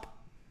trade up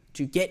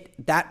to get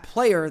that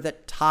player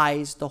that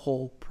ties the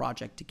whole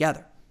project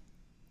together.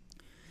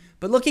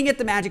 But looking at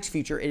the Magic's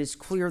future, it is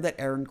clear that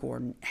Aaron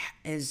Gordon's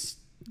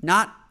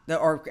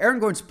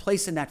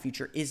place in that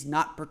future is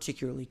not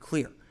particularly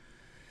clear.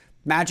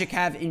 Magic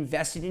have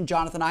invested in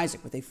Jonathan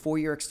Isaac with a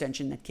 4-year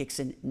extension that kicks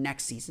in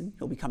next season.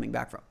 He'll be coming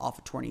back off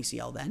a torn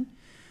ACL then.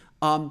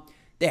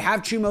 They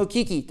have Chuma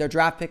Okeke, their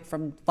draft pick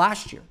from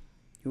last year,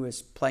 who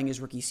is playing his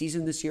rookie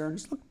season this year and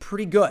has looked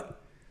pretty good.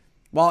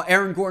 While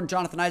Aaron Gordon,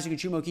 Jonathan Isaac, and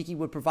Chuma Okeke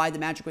would provide the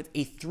Magic with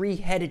a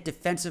 3-headed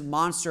defensive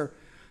monster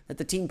that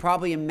the team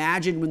probably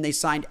imagined when they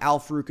signed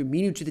Al-Farouq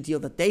Aminu to the deal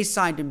that they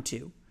signed him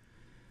to,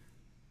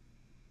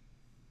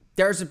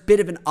 there's a bit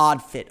of an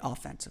odd fit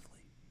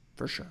offensively,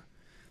 for sure.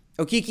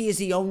 Okeke is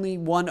the only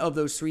one of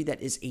those three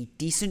that is a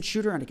decent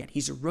shooter. And again,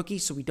 he's a rookie,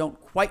 so we don't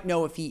quite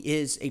know if he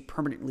is a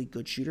permanently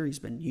good shooter.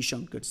 He's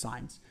shown good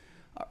signs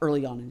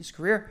early on in his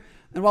career.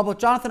 And while both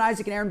Jonathan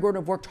Isaac and Aaron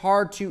Gordon have worked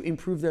hard to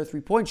improve their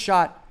three-point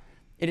shot,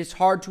 it is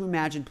hard to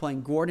imagine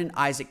playing Gordon and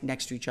Isaac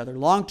next to each other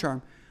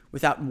long-term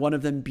without one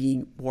of them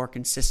being more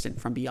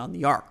consistent from beyond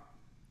the arc.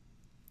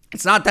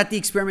 It's not that the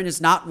experiment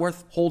is not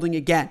worth holding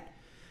again.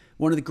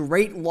 One of the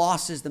great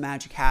losses the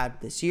Magic had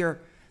this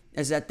year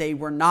is that they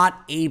were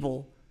not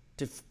able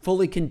to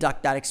fully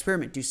conduct that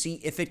experiment to see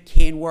if it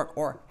can work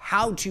or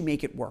how to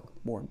make it work,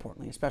 more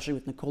importantly, especially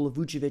with Nikola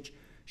Vucevic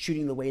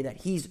shooting the way that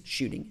he's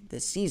shooting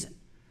this season.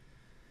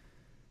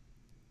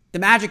 The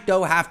Magic,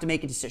 though, have to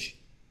make a decision.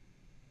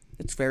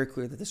 It's very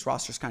clear that this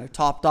roster is kind of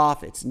topped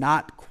off. It's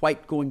not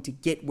quite going to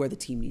get where the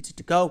team needs it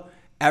to go.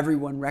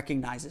 Everyone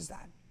recognizes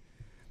that.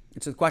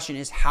 And so the question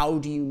is, how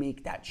do you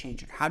make that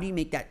change? How do you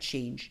make that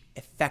change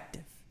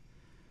effective?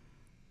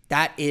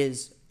 That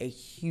is a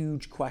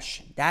huge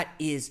question. That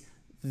is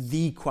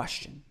the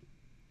question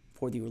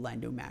for the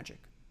Orlando Magic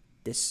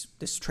this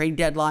trade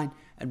deadline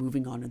and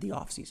moving on to the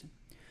offseason.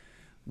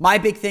 My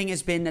big thing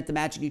has been that the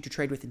Magic need to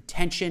trade with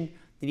intention.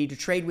 They need to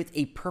trade with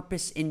a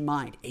purpose in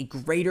mind, a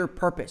greater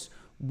purpose.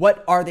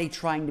 What are they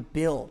trying to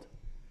build?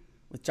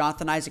 With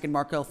Jonathan Isaac and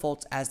Markelle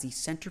Fultz as the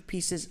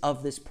centerpieces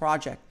of this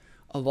project,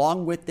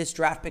 along with this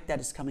draft pick that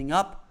is coming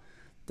up,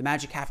 the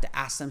Magic have to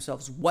ask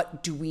themselves,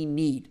 what do we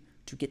need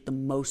to get the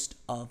most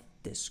of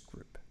this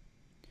group?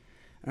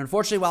 And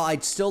unfortunately, while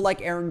I'd still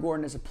like Aaron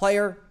Gordon as a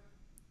player,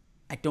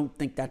 I don't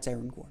think that's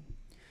Aaron Gordon.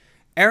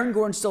 Aaron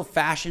Gordon still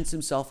fashions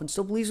himself and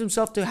still believes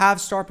himself to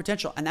have star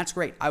potential, and that's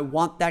great. I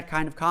want that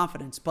kind of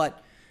confidence,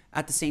 but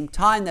at the same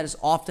time, that has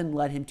often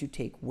led him to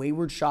take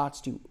wayward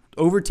shots, to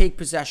overtake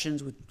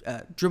possessions with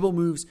dribble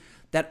moves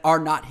that are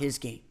not his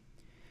game.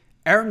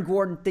 Aaron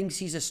Gordon thinks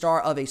he's a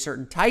star of a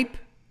certain type.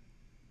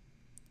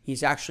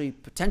 He's actually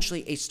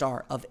potentially a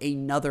star of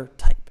another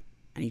type,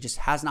 and he just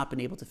has not been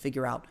able to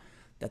figure out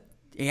that.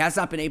 He has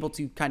not been able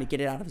to kind of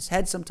get it out of his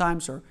head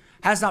sometimes, or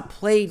has not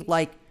played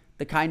like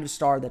the kind of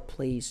star that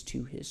plays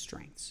to his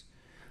strengths.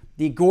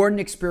 The Gordon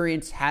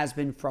experience has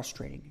been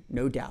frustrating,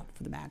 no doubt,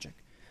 for the Magic.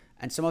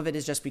 And some of it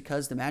is just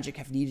because the Magic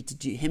have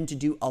needed him to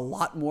do a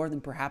lot more than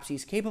perhaps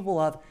he's capable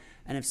of,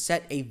 and have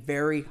set a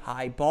very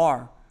high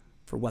bar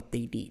for what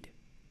they need.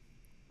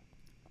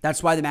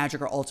 That's why the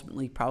Magic are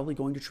ultimately probably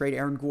going to trade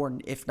Aaron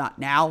Gordon, if not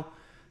now,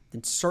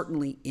 then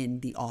certainly in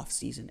the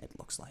offseason, it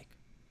looks like.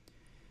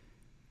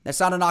 That's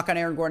not a knock on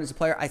Aaron Gordon as a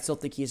player. I still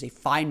think he is a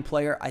fine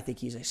player. I think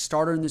he's a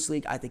starter in this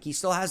league. I think he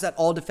still has that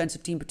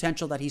all-defensive team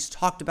potential that he's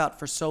talked about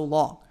for so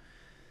long.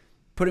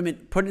 Put him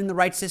in the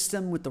right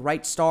system with the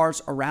right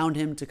stars around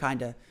him to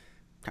kind of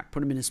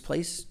put him in his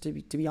place, to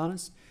be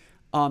honest.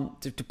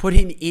 To put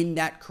him in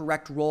that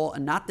correct role,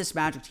 and not this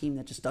Magic team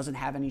that just doesn't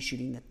have any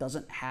shooting, that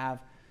doesn't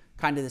have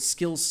kind of the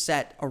skill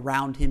set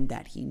around him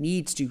that he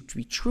needs to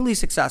be truly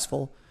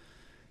successful.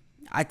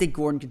 I think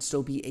Gordon can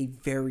still be a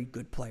very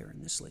good player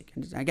in this league.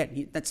 And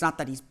again, that's not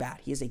that he's bad.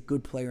 He is a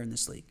good player in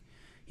this league.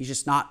 He's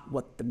just not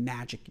what the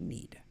Magic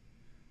need.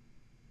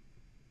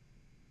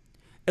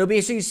 It'll be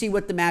interesting to see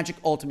what the Magic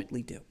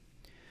ultimately do.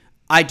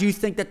 I do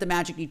think that the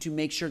Magic need to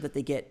make sure that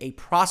they get a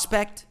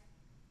prospect,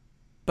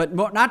 but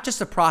not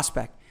just a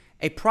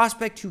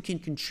prospect who can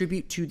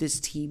contribute to this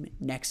team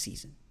next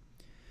season.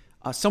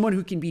 Someone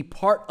who can be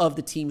part of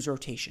the team's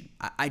rotation.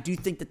 I do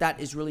think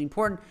that is really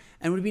important,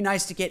 and it would be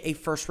nice to get a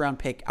first-round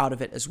pick out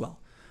of it as well.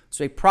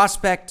 So a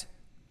prospect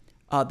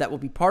that will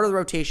be part of the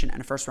rotation and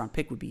a first-round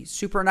pick would be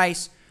super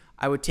nice.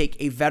 I would take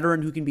a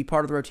veteran who can be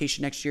part of the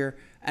rotation next year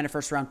and a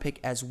first-round pick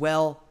as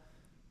well,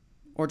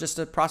 or just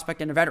a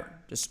prospect and a veteran.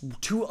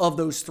 Just two of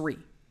those three,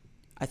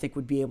 I think,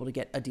 would be able to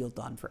get a deal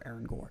done for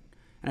Aaron Gordon.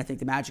 And I think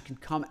the Magic can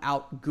come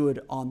out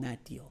good on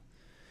that deal.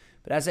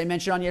 But as I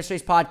mentioned on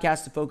yesterday's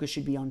podcast, the focus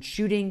should be on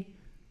shooting.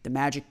 The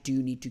Magic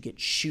do need to get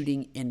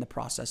shooting in the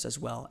process as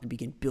well and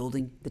begin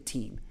building the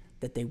team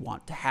that they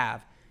want to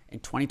have in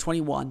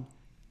 2021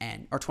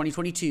 or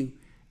 2022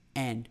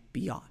 and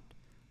beyond.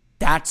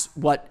 That's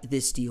what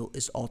this deal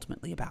is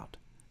ultimately about.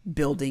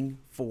 Building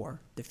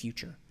for the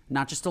future.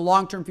 Not just a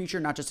long-term future,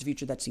 not just a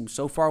future that seems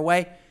so far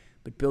away,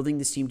 but building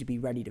this team to be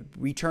ready to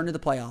return to the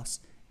playoffs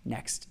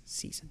next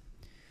season.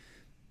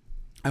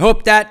 I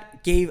hope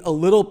that gave a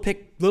little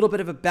bit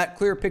of a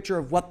clearer picture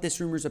of what this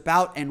rumor is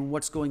about and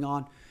what's going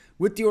on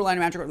with the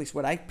Orlando Magic, or at least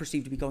what I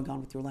perceive to be going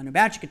on with the Orlando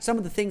Magic, and some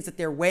of the things that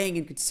they're weighing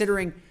and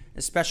considering,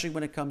 especially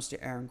when it comes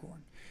to Aaron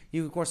Gordon.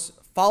 You, of course,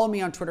 follow me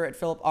on Twitter at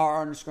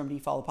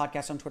PhilipRR_MD. Follow the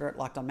podcast on Twitter at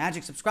Locked On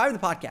Magic. Subscribe to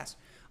the podcast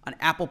on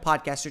Apple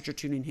Podcasts, Stitcher,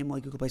 TuneIn,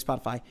 Himalaya, Google Play,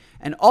 Spotify,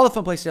 and all the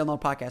fun places to download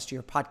podcasts to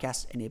your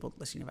podcast-enabled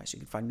listening device. You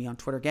can find me on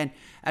Twitter again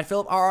at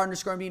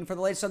PhilipRR_MD. And for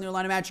the latest on the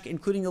Orlando Magic,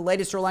 including the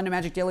latest Orlando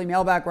Magic Daily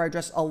Mailbag, where I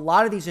address a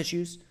lot of these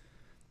issues,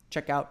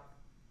 check out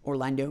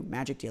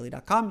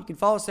OrlandoMagicDaily.com. You can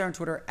follow us there on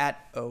Twitter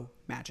at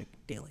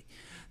OMagicDaily.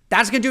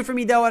 That's going to do it for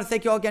me, though. I want to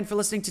thank you all again for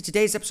listening to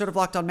today's episode of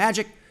Locked On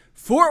Magic.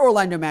 For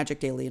Orlando Magic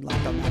Daily and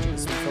Locked On Magic,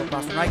 this is Philip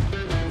Rossman-Wright.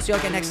 We'll see you all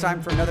again next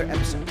time for another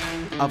episode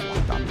of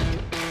Locked On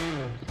Magic.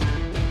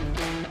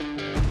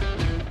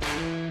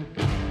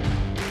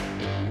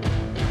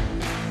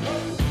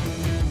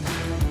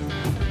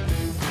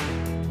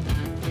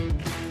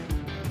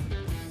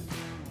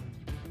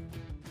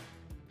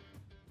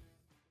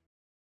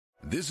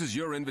 This is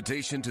your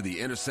invitation to the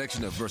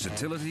intersection of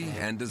versatility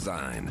and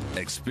design.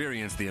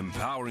 Experience the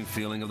empowering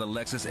feeling of the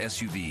Lexus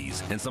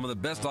SUVs and some of the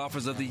best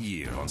offers of the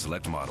year on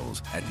select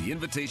models at the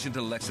Invitation to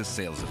Lexus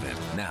sales event,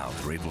 now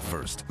through April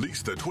 1st.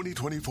 Lease the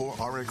 2024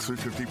 RX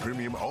 350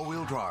 Premium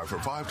all-wheel drive for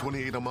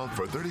 $528 a month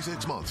for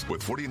 36 months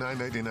with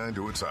 $49.99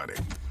 due at signing.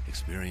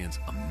 Experience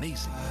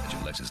amazing at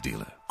your Lexus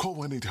dealer. Call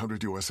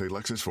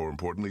 1-800-USA-LEXUS for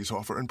important lease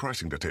offer and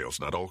pricing details.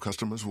 Not all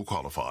customers will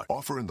qualify.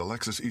 Offer in the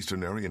Lexus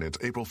Eastern area and it's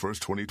April 1st,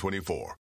 2024.